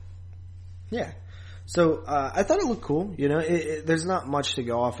 Yeah. So I thought it looked cool. You know, there's not much to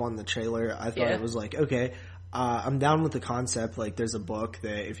go off on the trailer. I thought it was like, okay. I'm down with the concept. Like, there's a book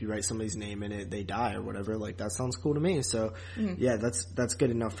that if you write somebody's name in it, they die or whatever. Like, that sounds cool to me. So, yeah, that's good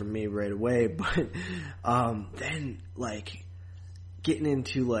enough for me right away. But then, like, getting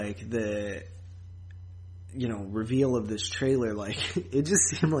into, like, the, you know, reveal of this trailer, like, it just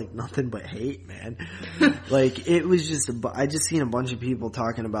seemed like nothing but hate, man. Like, it was just, I just seen a bunch of people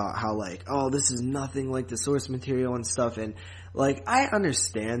talking about how, like, oh, this is nothing like the source material and stuff. And, like, I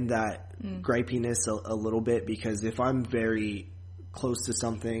understand that gripiness a little bit, because if I'm very close to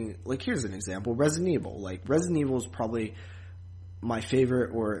something, like, here's an example, Resident Evil. Like, Resident Evil is probably my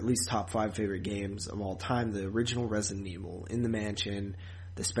favorite, or at least top 5 favorite games of all time. The original Resident Evil, In the Mansion,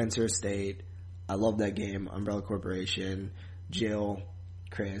 the Spencer Estate. I love that game. Umbrella Corporation, Jill,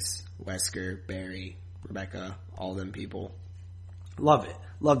 Chris, Wesker, Barry, Rebecca, all them people. Love it.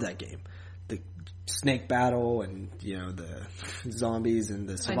 Love that game. The snake battle and, you know, the zombies and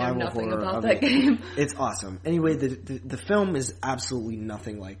the survival horror. I know nothing about that game. It's awesome. Anyway, the film is absolutely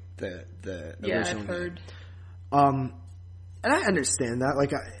nothing like the original I've heard. And I understand that.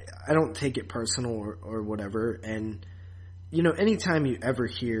 Like, I don't take it personal or whatever. And, you know, anytime you ever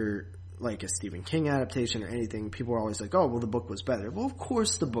hear like a Stephen King adaptation or anything, people are always like, oh, well, the book was better. Well, of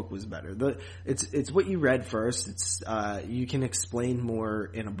course the book was better. It's what you read first. It's you can explain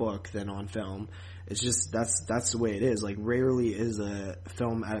more in a book than on film. It's just that's the way it is. Like, rarely is a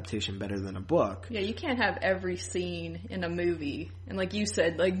film adaptation better than a book. Yeah, you can't have every scene in a movie. And like you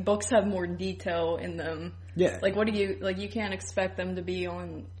said, like, books have more detail in them. Yeah. Like, you can't expect them to be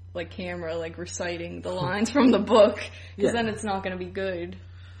on like camera, like reciting the lines from the book, because then it's not going to be good.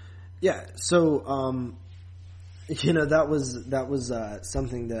 Yeah, so, you know, that was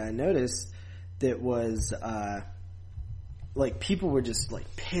something that I noticed that was, like, people were just,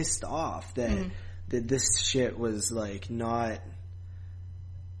 like, pissed off that this shit was, like, not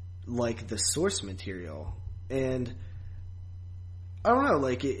like the source material. And I don't know,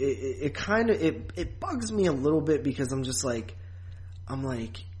 like, it kind of, it bugs me a little bit, because I'm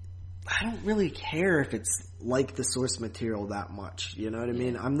like, I don't really care if it's like the source material that much. You know what I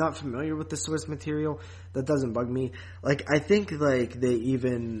mean? I'm not familiar with the source material. That doesn't bug me. Like, I think, like, they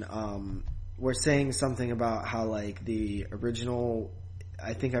even were saying something about how, like, the original,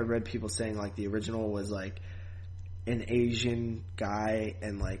 I think I read people saying, like, the original was, like, an Asian guy,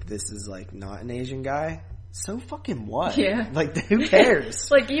 and, like, this is, like, not an Asian guy. So fucking what? Yeah. Like, who cares?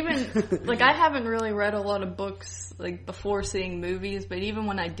 Like, even, like, I haven't really read a lot of books, like, before seeing movies, but even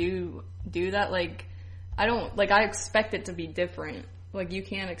when I do that, like, I expect it to be different. Like, you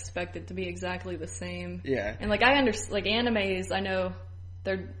can't expect it to be exactly the same. Yeah. And, like, like, animes, I know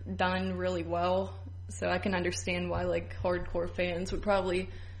they're done really well, so I can understand why, like, hardcore fans would probably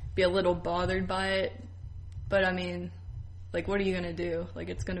be a little bothered by it. But, I mean, like, what are you gonna do? Like,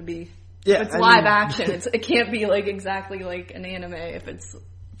 it's gonna be... Yeah, it's live action. It can't be like exactly like an anime if it's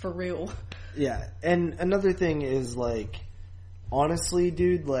for real. Yeah, and another thing is, like, honestly,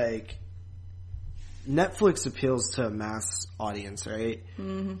 dude, like, Netflix appeals to a mass audience, right?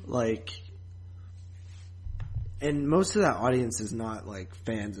 Mm-hmm. Like, and most of that audience is not like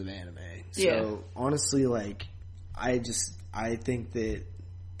fans of anime. So honestly, like, I think that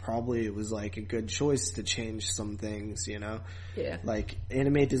probably it was like a good choice to change some things, you know? Yeah. Like,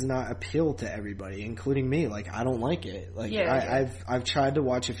 anime does not appeal to everybody, including me. Like, I don't like it. Like, I've tried to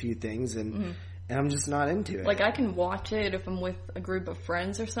watch a few things and I'm just not into it. Like, I can watch it if I'm with a group of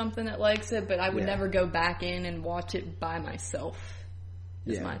friends or something that likes it, but I would never go back in and watch it by myself.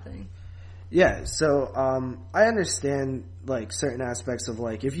 Is my thing. Yeah, so I understand like certain aspects of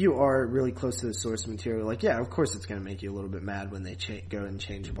like if you are really close to the source material, like of course it's going to make you a little bit mad when they go and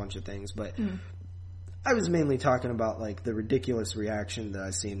change a bunch of things. But I was mainly talking about like the ridiculous reaction that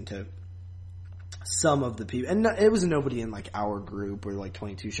I seen to some of the people, and it was nobody in like our group or like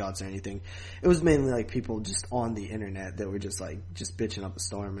 22 Shots or anything. It was mainly like people just on the internet that were just bitching up a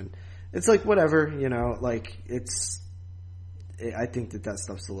storm, and it's like whatever, you know, like I think that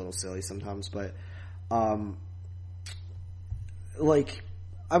stuff's a little silly sometimes, but, like,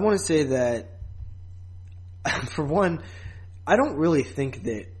 I want to say that, for one, I don't really think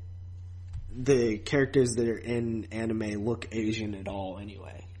that the characters that are in anime look Asian at all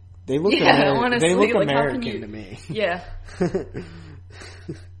anyway. They look, honestly, they look like, American to me. Yeah.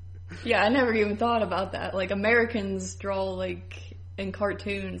 Yeah, I never even thought about that. Like, Americans draw, like, in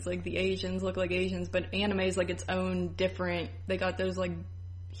cartoons, like, the Asians look like Asians, but anime is, like, its own different, they got those, like,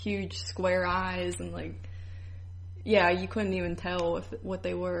 huge square eyes, and, like, you couldn't even tell what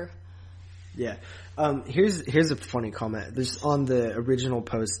they were. Yeah. Here's a funny comment. There's on the original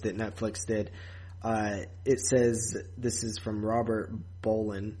post that Netflix did, it says, this is from Robert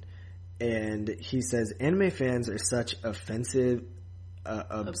Bolin, and he says, anime fans are such obsessive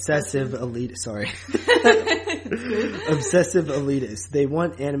elite. Sorry, obsessive elitists. They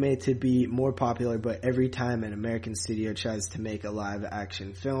want anime to be more popular, but every time an American studio tries to make a live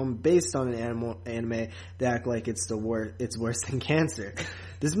action film based on an anime, they act like it's worse than cancer.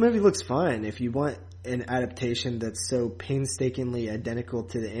 This movie looks fine. If you want an adaptation that's so painstakingly identical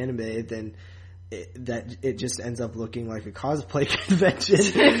to the anime, then it just ends up looking like a cosplay convention.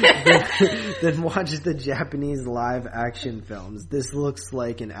 Then watch the Japanese live action films. This looks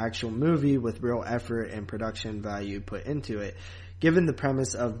like an actual movie with real effort and production value put into it. Given the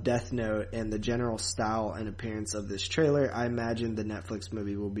premise of Death Note and the general style and appearance of this trailer, I imagine the Netflix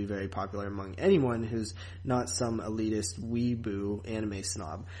movie will be very popular among anyone who's not some elitist weeboo anime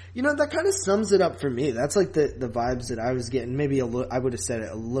snob. You know, that kind of sums it up for me. That's like the vibes that I was getting. Maybe I would have said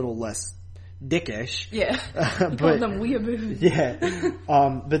it a little less dickish. Yeah. But call them weeaboos. Yeah.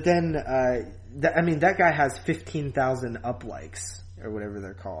 But then, that guy has 15,000 up likes or whatever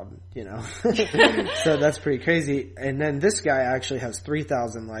they're called, you know. So that's pretty crazy. And then this guy actually has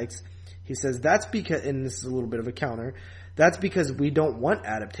 3,000 likes. He says that's because, and this is a little bit of a counter, that's because we don't want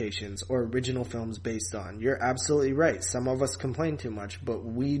adaptations or original films based on. You're absolutely right. Some of us complain too much, but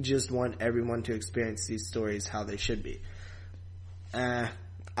we just want everyone to experience these stories how they should be.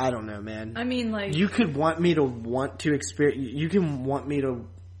 I don't know, man. I mean, like, you could want me to experience. You can want me to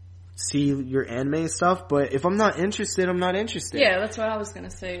see your anime stuff, but if I'm not interested, I'm not interested. Yeah, that's what I was gonna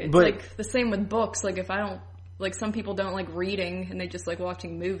say. It's like the same with books. Like, if I don't, like, some people don't like reading and they just like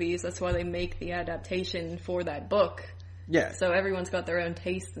watching movies. That's why they make the adaptation for that book. Yeah. So everyone's got their own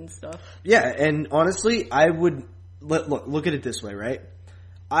taste and stuff. Yeah, and honestly, I would look at it this way, right?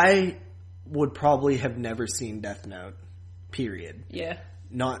 I would probably have never seen Death Note. Period. Yeah.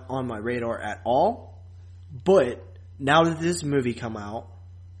 Not on my radar at all, but now that this movie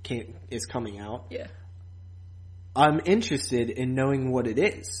is coming out, I'm interested in knowing what it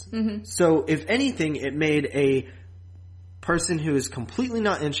is. Mm-hmm. So if anything, it made a person who is completely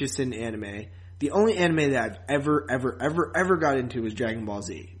not interested in anime, the only anime that I've ever got into was Dragon Ball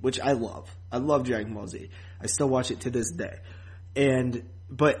Z, which I love. I love Dragon Ball Z. I still watch it to this day.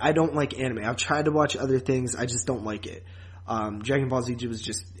 But I don't like anime. I've tried to watch other things, I just don't like it. Dragon Ball Z was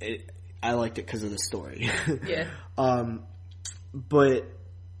just, I liked it because of the story. Yeah. But,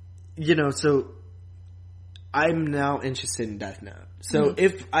 you know, so I'm now interested in Death Note. So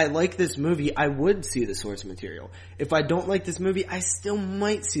if I like this movie, I would see the source material. If I don't like this movie, I still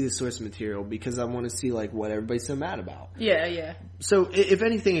might see the source material because I want to see like what everybody's so mad about. Yeah, yeah. So if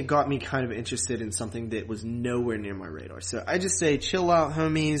anything, it got me kind of interested in something that was nowhere near my radar. So I just say, chill out,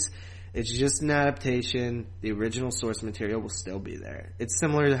 homies. It's just an adaptation. The original source material will still be there. It's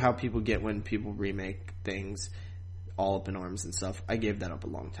similar to how people get when people remake things all up in arms and stuff. I gave that up a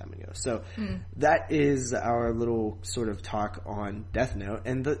long time ago. So that is our little sort of talk on Death Note.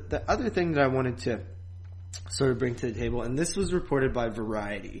 And the other thing that I wanted to sort of bring to the table, and this was reported by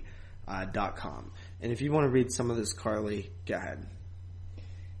Variety. .com. And if you want to read some of this, Carly, go ahead.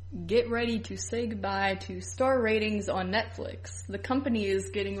 Get ready to say goodbye to star ratings on Netflix. The company is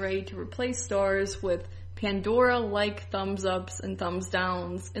getting ready to replace stars with Pandora-like thumbs ups and thumbs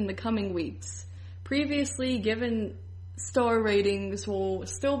downs in the coming weeks. Previously given star ratings will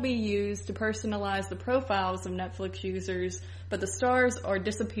still be used to personalize the profiles of Netflix users, but the stars are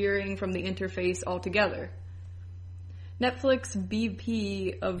disappearing from the interface altogether. Netflix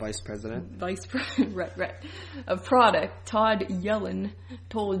VP of Vice President of product Todd Yellin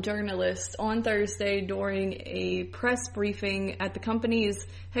told journalists on Thursday during a press briefing at the company's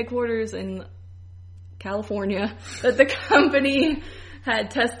headquarters in California that the company had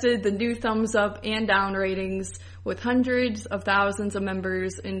tested the new thumbs up and down ratings with hundreds of thousands of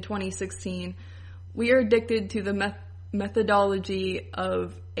members in 2016. We are addicted to the methodology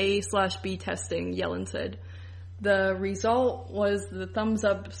of A/B testing, Yellen said. The result was the thumbs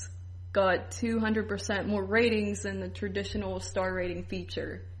ups got 200% more ratings than the traditional star rating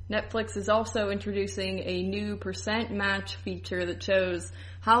feature. Netflix is also introducing a new percent match feature that shows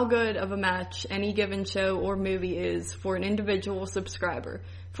how good of a match any given show or movie is for an individual subscriber.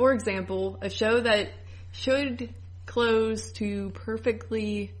 For example, a show that should close to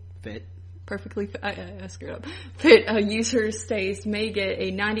perfectly fit a user's taste may get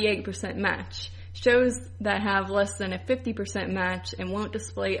a 98% match. Shows that have less than a 50% match and won't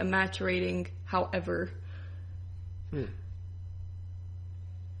display a match rating, however.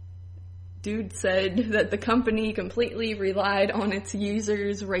 Dude said that the company completely relied on its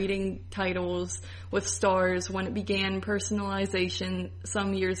users rating titles with stars when it began personalization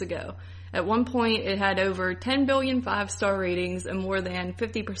some years ago. At one point, it had over 10 billion 5-star ratings, and more than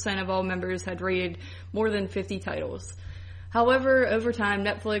 50% of all members had rated more than 50 titles. However, over time,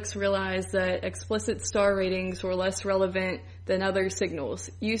 Netflix realized that explicit star ratings were less relevant than other signals.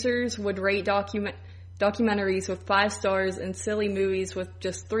 Users would rate documentaries with 5 stars and silly movies with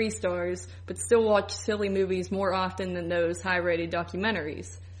just 3 stars, but still watch silly movies more often than those high-rated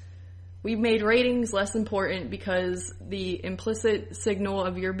documentaries. We've made ratings less important because the implicit signal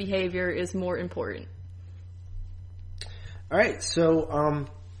of your behavior is more important. All right, so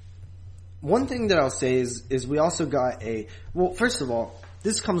one thing that I'll say is we also got well, first of all,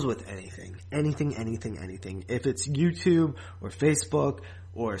 this comes with anything. If it's YouTube or Facebook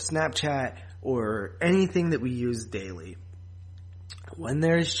or Snapchat or anything that we use daily, when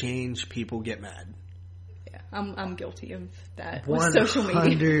there's change, people get mad. Yeah, I'm guilty of that with social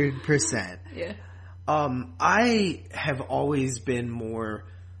media. 100%. Yeah. I have always been more,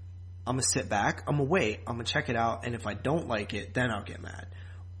 I'm going to sit back, I'm going to wait, I'm going to check it out, and if I don't like it, then I'll get mad.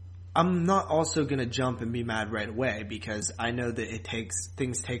 I'm not also going to jump and be mad right away because I know that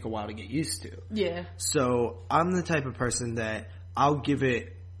things take a while to get used to. Yeah. So I'm the type of person that I'll give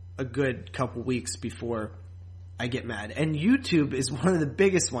it a good couple weeks before I get mad. And YouTube is one of the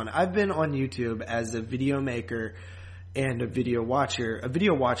biggest one. I've been on YouTube as a video maker and a video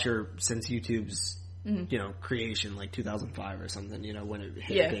watcher since YouTube's, creation, like 2005 or something, when it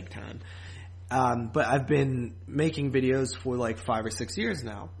hit big time. But I've been making videos for like 5 or 6 years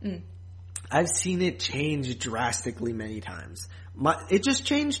now. I've seen it change drastically many times. It just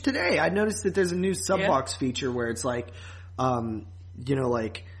changed today. I noticed that there's a new sub-box feature where it's like,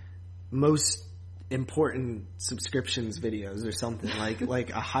 like most important subscriptions videos or something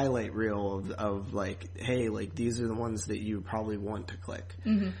like a highlight reel of like, hey, like these are the ones that you probably want to click.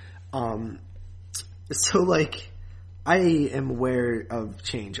 So like, I am aware of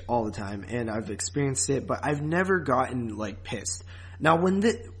change all the time, and I've experienced it, but I've never gotten, like, pissed. Now, when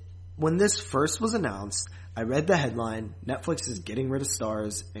this first was announced, I read the headline, Netflix is getting rid of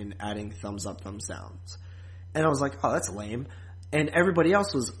stars and adding thumbs up, thumbs downs. And I was like, oh, that's lame. And everybody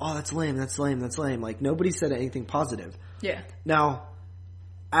else was, oh, that's lame. Like, nobody said anything positive. Yeah. Now,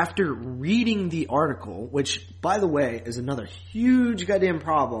 after reading the article, which, by the way, is another huge goddamn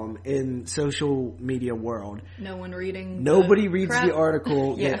problem in social media world. Nobody reads the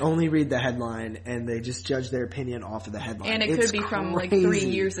article. Yeah. They only read the headline, and they just judge their opinion off of the headline. And it could be from like 3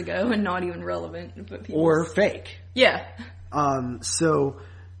 years ago and not even relevant. But or fake. Yeah. So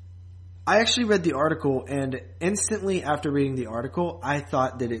I actually read the article, and instantly after reading the article, I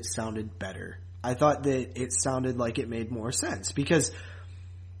thought that it sounded better. I thought that it sounded like it made more sense because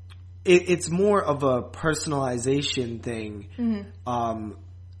it's more of a personalization thing.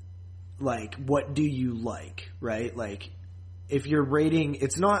 Like, what do you like, right? Like, if you're rating,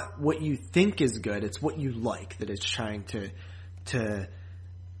 it's not what you think is good, it's what you like that it's trying to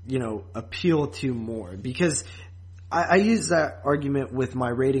appeal to more. Because I use that argument with my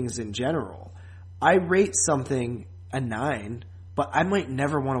ratings in general. I rate something a 9, but but I might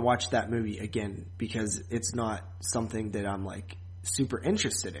never want to watch that movie again because it's not something that I'm like super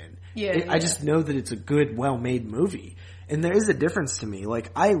interested in. I just know that it's a good, well-made movie. And there is a difference to me.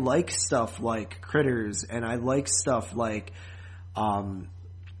 Like, I like stuff like Critters, and I like stuff like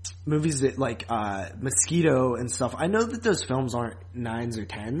movies that like Mosquito and stuff. I know that those films aren't 9s or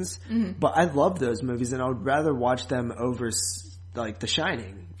 10s, but I love those movies, and I would rather watch them over like The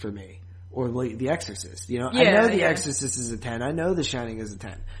Shining for me. Or like The Exorcist, you know? I know The Exorcist is a 10. I know The Shining is a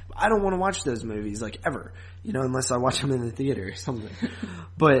 10. But I don't want to watch those movies, like, ever. You know, unless I watch them in the theater or something.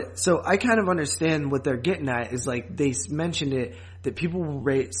 But, so I kind of understand what they're getting at is, like, they mentioned it, that people will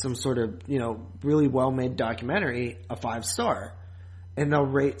rate some sort of, you know, really well-made documentary a 5-star. And they'll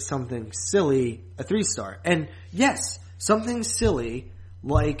rate something silly a 3-star. And, yes, something silly,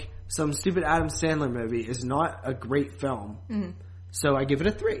 like some stupid Adam Sandler movie, is not a great film. So I give it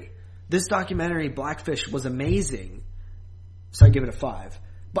a 3. This documentary, Blackfish, was amazing, so I give it a 5.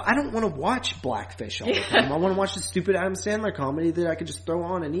 But I don't want to watch Blackfish all the time. I want to watch the stupid Adam Sandler comedy that I could just throw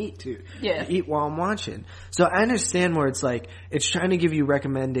on and eat while I'm watching. So I understand where it's like, it's trying to give you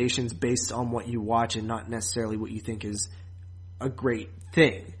recommendations based on what you watch and not necessarily what you think is a great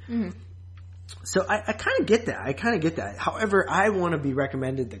thing. So I kind of get that. However, I want to be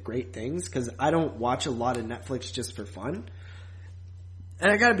recommended the great things because I don't watch a lot of Netflix just for fun.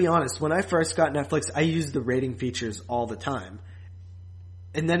 And I gotta be honest, when I first got Netflix, I used the rating features all the time.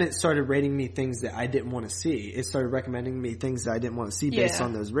 And then it started rating me things that I didn't want to see. It started recommending me things that I didn't want to see based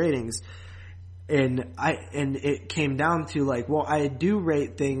on those ratings. And it came down to like, well, I do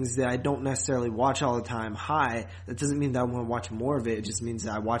rate things that I don't necessarily watch all the time high. That doesn't mean that I want to watch more of it. It just means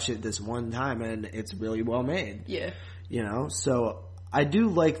that I watch it this one time and it's really well made. Yeah. You know? So I do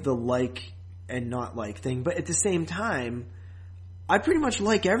like the like and not like thing. But at the same time, I pretty much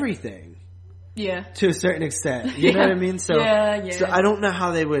like everything. Yeah. To a certain extent. You know what I mean? So, so I don't know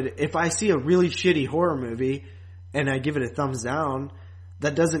how they would, if I see a really shitty horror movie and I give it a thumbs down,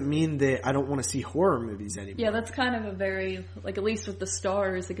 that doesn't mean that I don't want to see horror movies anymore. Yeah, that's kind of a very, like, at least with the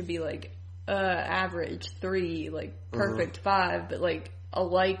stars, it could be like, average 3, like, perfect 5, but like, a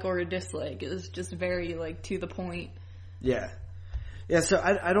like or a dislike is just very, like, to the point. Yeah. Yeah, so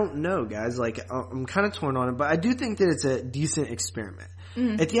I don't know, guys. Like, I'm kind of torn on it, but I do think that it's a decent experiment.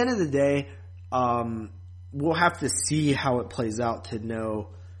 At the end of the day, we'll have to see how it plays out to know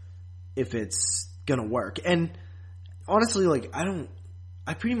if it's gonna work. And honestly, like,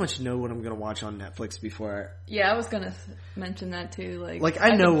 I pretty much know what I'm gonna watch on Netflix before. Yeah, I was gonna mention that too. Like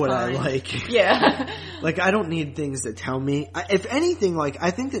I know what I like. Yeah. Like, I don't need things that tell me. If anything, like,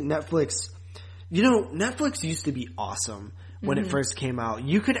 I think that Netflix, you know, Netflix used to be awesome. When it first came out,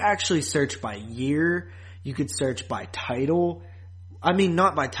 you could actually search by year. You could search by title. I mean,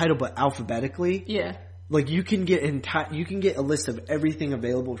 not by title, but alphabetically. Yeah. Like, you can get a list of everything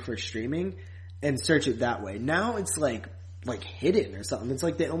available for streaming and search it that way. Now it's like hidden or something. It's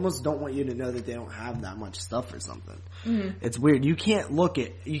like they almost don't want you to know that they don't have that much stuff or something. It's weird. You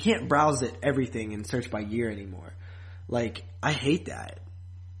can't browse at everything and search by year anymore. Like, I hate that.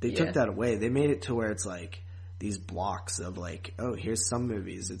 They took that away. They made it to where it's like these blocks of like, oh, here's some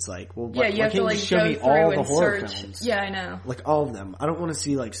movies. It's like, well, why can't you show me all the horror films? Yeah, I know. Like, all of them. I don't want to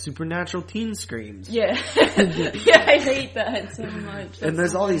see like supernatural teen screams. Yeah. Yeah, I hate that so much. And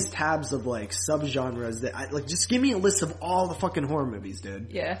there's all these tabs of like subgenres that just give me a list of all the fucking horror movies, dude.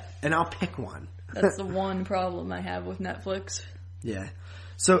 Yeah. And I'll pick one. That's the one problem I have with Netflix. Yeah.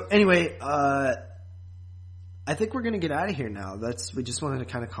 So anyway, I think we're gonna get out of here now. We just wanted to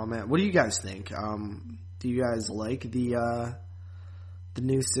kind of comment. What do you guys think? Do you guys like the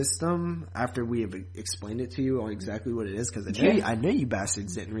new system after we have explained it to you on exactly what it is? Because I know you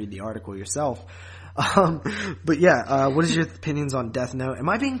bastards didn't read the article yourself. But yeah, what is your opinions on Death Note? Am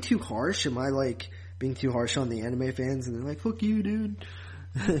I being too harsh? Am I like being too harsh on the anime fans? And they're like, fuck you, dude.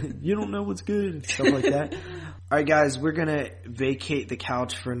 You don't know what's good and stuff like that. Alright guys, we're gonna vacate the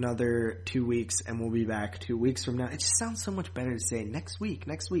couch for another 2 weeks and we'll be back 2 weeks from now. It just sounds so much better to say next week.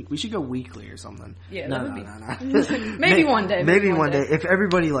 We should go weekly or something. Yeah, no. Maybe one day. Maybe one day. If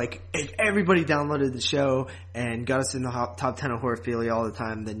everybody downloaded the show and got us in the top 10 of Horrorphilia all the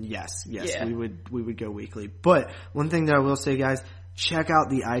time, then yes, we would go weekly. But one thing that I will say, guys, check out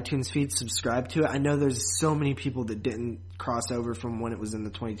the iTunes feed, subscribe to it. I know there's so many people that didn't cross over from when it was in the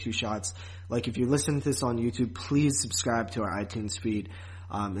 22 shots. Like, if you listen to this on YouTube, please subscribe to our iTunes feed.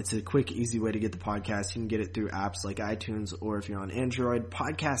 It's a quick, easy way to get the podcast. You can get it through apps like iTunes, or if you're on Android,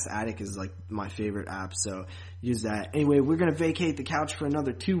 Podcast Addict is like my favorite app, so use that. Anyway, we're going to vacate the couch for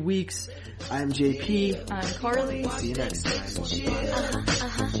another 2 weeks. I'm JP. I'm Carly. See you next time.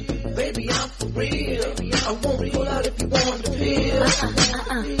 Baby, I'm for real. I won't pull out if you want the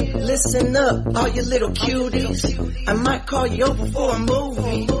pill. Listen up, all you little cuties. I might call you over for a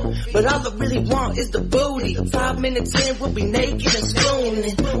movie, but all I really want is the booty. 5 minutes in, we'll be naked and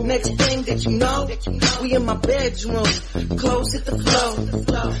spooning. Next thing that you know, we in my bedroom. Clothes hit the floor.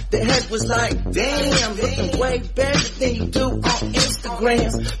 The head was like, damn, looking way better than you do on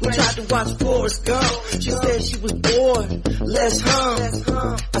Instagram. We tried to watch Forrest Gump. She said she was bored. Let's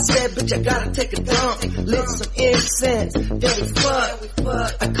hum. I said, bitch, I gotta take a dump. Lit some incense, then we fuck.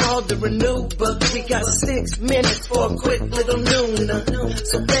 I called the renew, but we got 6 minutes for a quick little nooner.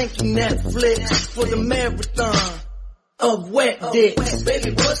 So thank you, Netflix, for the marathon of wet dicks.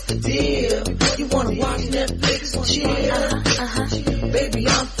 Baby, what's the deal? You wanna watch Netflix and chill? Baby,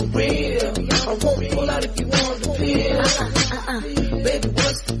 I'm for real. I won't pull out if you want the pill.